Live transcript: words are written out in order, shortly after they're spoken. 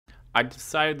I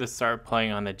decided to start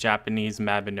playing on the Japanese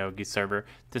Mabinogi server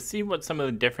to see what some of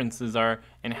the differences are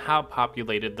and how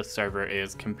populated the server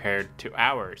is compared to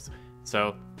ours.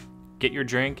 So get your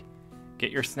drink, get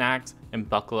your snacks, and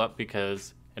buckle up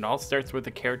because it all starts with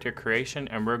the character creation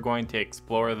and we're going to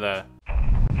explore the...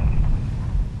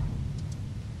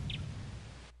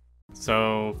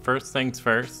 So first things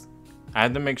first, I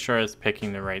had to make sure I was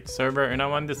picking the right server and I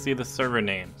wanted to see the server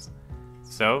names.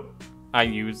 So I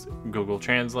use Google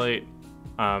Translate.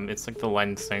 It's like the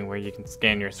lens thing where you can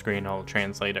scan your screen and it'll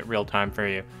translate it real time for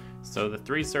you. So the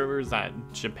 3 servers that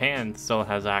Japan still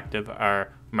has active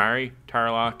are Mari,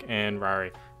 Tarlock, and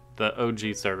Rari. The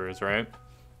OG servers, right?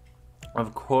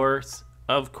 Of course,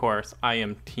 I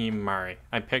am Team Mari.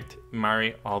 I picked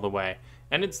Mari all the way.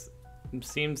 And it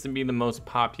seems to be the most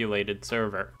populated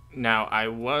server. Now, I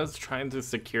was trying to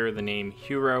secure the name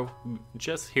Hero,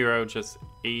 just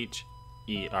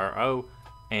H-E-R-O,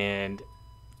 and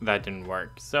that didn't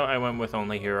work. So I went with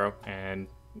only Hero, and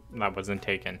that wasn't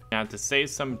taken. Now, to save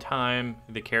some time,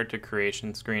 the character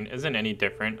creation screen isn't any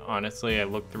different. Honestly, I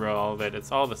looked through all of it.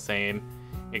 It's all the same,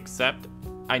 except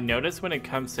I noticed when it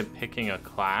comes to picking a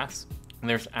class,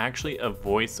 there's actually a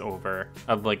voiceover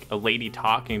of like a lady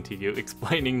talking to you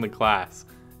explaining the class.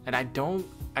 And I don't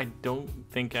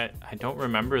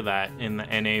remember that in the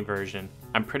NA version.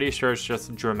 I'm pretty sure it's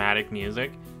just dramatic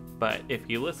music, but if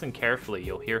you listen carefully,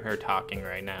 you'll hear her talking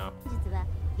right now.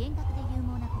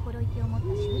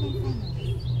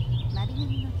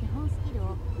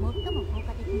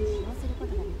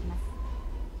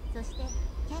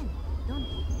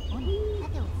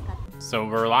 So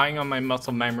relying on my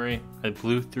muscle memory, I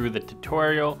blew through the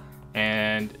tutorial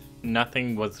and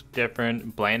nothing was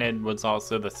different. Blanded was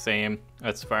also the same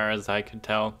as far as I could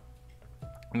tell.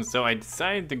 And so I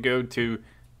decided to go to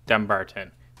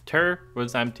Dumbarton. Tur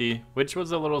was empty, which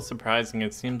was a little surprising.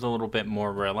 It seems a little bit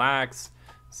more relaxed.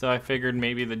 So I figured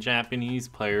maybe the Japanese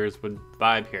players would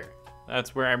vibe here.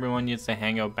 That's where everyone used to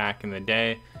hang out back in the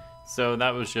day. So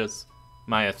that was just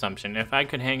my assumption. If I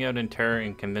could hang out in Tur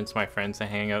and convince my friends to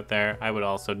hang out there, I would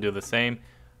also do the same.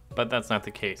 But that's not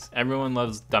the case. Everyone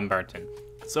loves Dumbarton.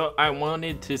 So I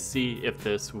wanted to see if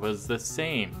this was the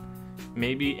same.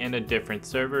 Maybe in a different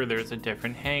server there's a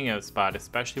different hangout spot,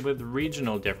 especially with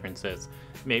regional differences.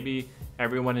 Maybe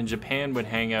everyone in Japan would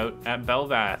hang out at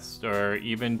Belfast or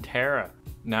even Terra.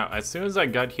 Now, as soon as I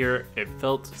got here, it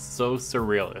felt so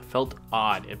surreal. It felt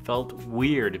odd. It felt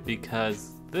weird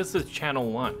because this is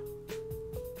Channel 1.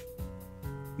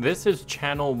 This is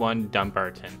Channel 1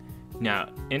 Dumbarton. Now,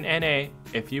 in NA,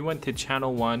 if you went to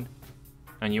Channel 1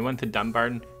 and you went to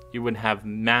Dumbarton, you would have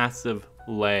massive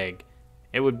lag.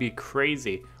 It would be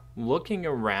crazy. Looking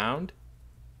around,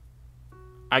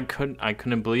 I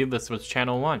couldn't believe this was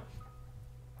Channel 1.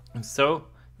 So,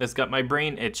 this got my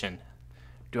brain itching.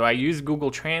 Do I use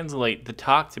Google Translate to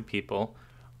talk to people,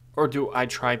 or do I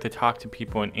try to talk to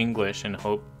people in English and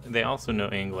hope they also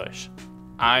know English?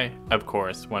 I, of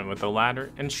course, went with the latter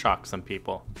and shocked some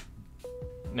people.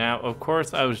 Now, of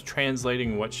course, I was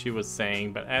translating what she was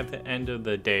saying, but at the end of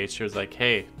the day, she was like,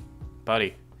 "Hey,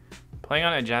 buddy, playing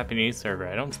on a Japanese server,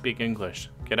 I don't speak English.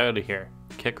 Get out of here.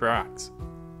 Kick rocks."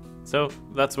 So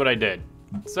that's what I did.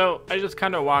 So I just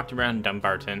kind of walked around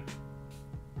Dumbarton.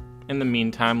 In the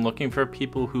meantime, looking for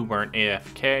people who weren't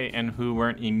AFK and who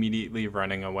weren't immediately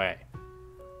running away.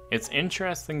 It's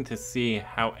interesting to see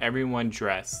how everyone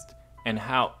dressed and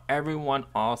how everyone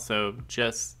also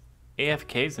just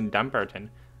AFKs in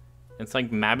Dumbarton. It's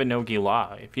like Mabinogi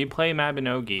law. If you play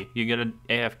Mabinogi, you get an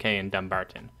AFK in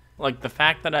Dumbarton. Like the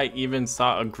fact that I even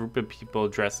saw a group of people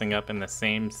dressing up in the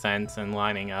same sense and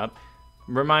lining up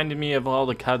reminded me of all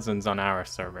the cousins on our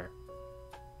server.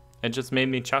 It just made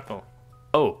me chuckle.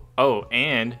 Oh,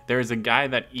 and there's a guy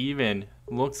that even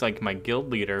looks like my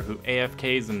guild leader who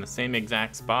AFKs in the same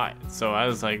exact spot. So I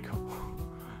was like,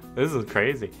 this is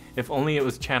crazy. If only it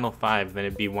was Channel 5, then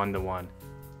it'd be 1-to-1.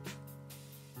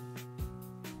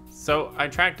 So I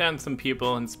tracked down some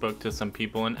people and spoke to some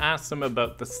people and asked them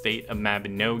about the state of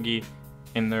Mabinogi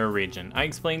in their region. I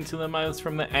explained to them I was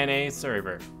from the NA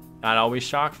server. That always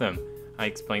shocked them. I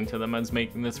explained to them I was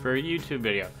making this for a YouTube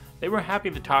video. They were happy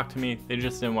to talk to me, they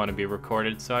just didn't want to be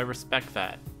recorded, so I respect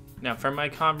that. Now, from my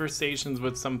conversations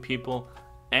with some people,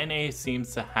 NA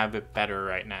seems to have it better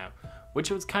right now,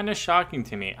 which was kind of shocking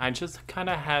to me. I just kind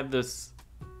of had this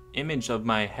image of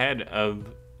my head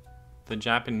of the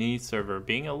Japanese server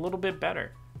being a little bit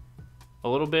better, a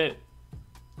little bit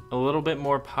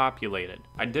more populated.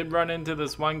 I did run into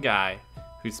this one guy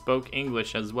who spoke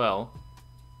English as well.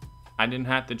 I didn't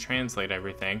have to translate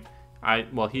everything.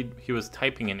 Well, he was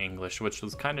typing in English, which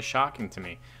was kind of shocking to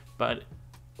me, but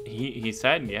he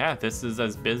said, yeah, this is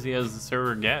as busy as the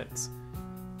server gets.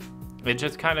 It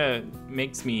just kind of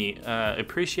makes me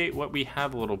appreciate what we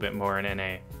have a little bit more in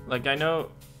NA. Like, I know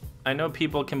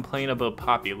people complain about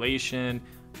population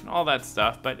and all that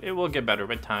stuff, but it will get better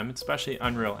with time, especially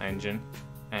Unreal Engine.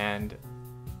 And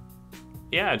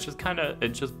yeah, it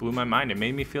just blew my mind. It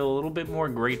made me feel a little bit more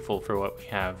grateful for what we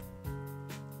have.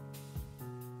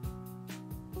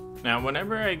 Now,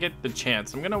 whenever I get the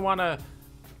chance,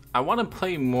 I wanna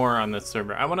play more on this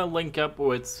server. I wanna link up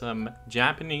with some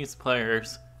Japanese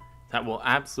players that will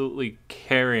absolutely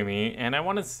carry me, and I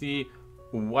wanna see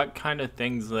what kind of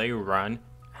things they run,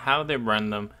 how they run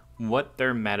them, what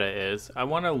their meta is. I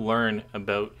wanna learn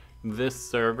about this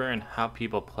server and how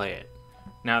people play it.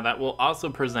 Now, that will also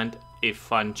present a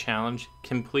fun challenge,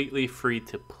 completely free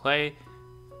to play,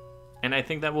 and I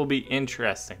think that will be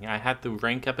interesting. I have to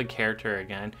rank up a character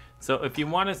again. So if you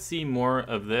want to see more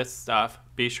of this stuff,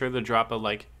 be sure to drop a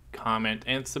like, comment,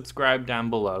 and subscribe down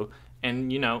below.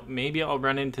 And, you know, maybe I'll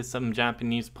run into some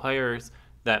Japanese players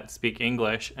that speak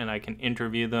English and I can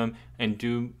interview them and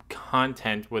do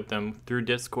content with them through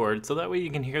Discord, so that way you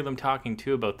can hear them talking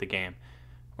too about the game,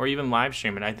 or even live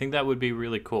stream it. I think that would be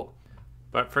really cool.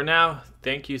 But for now,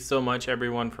 thank you so much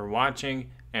everyone for watching,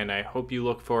 and I hope you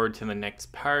look forward to the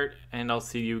next part, and I'll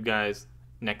see you guys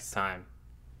next time.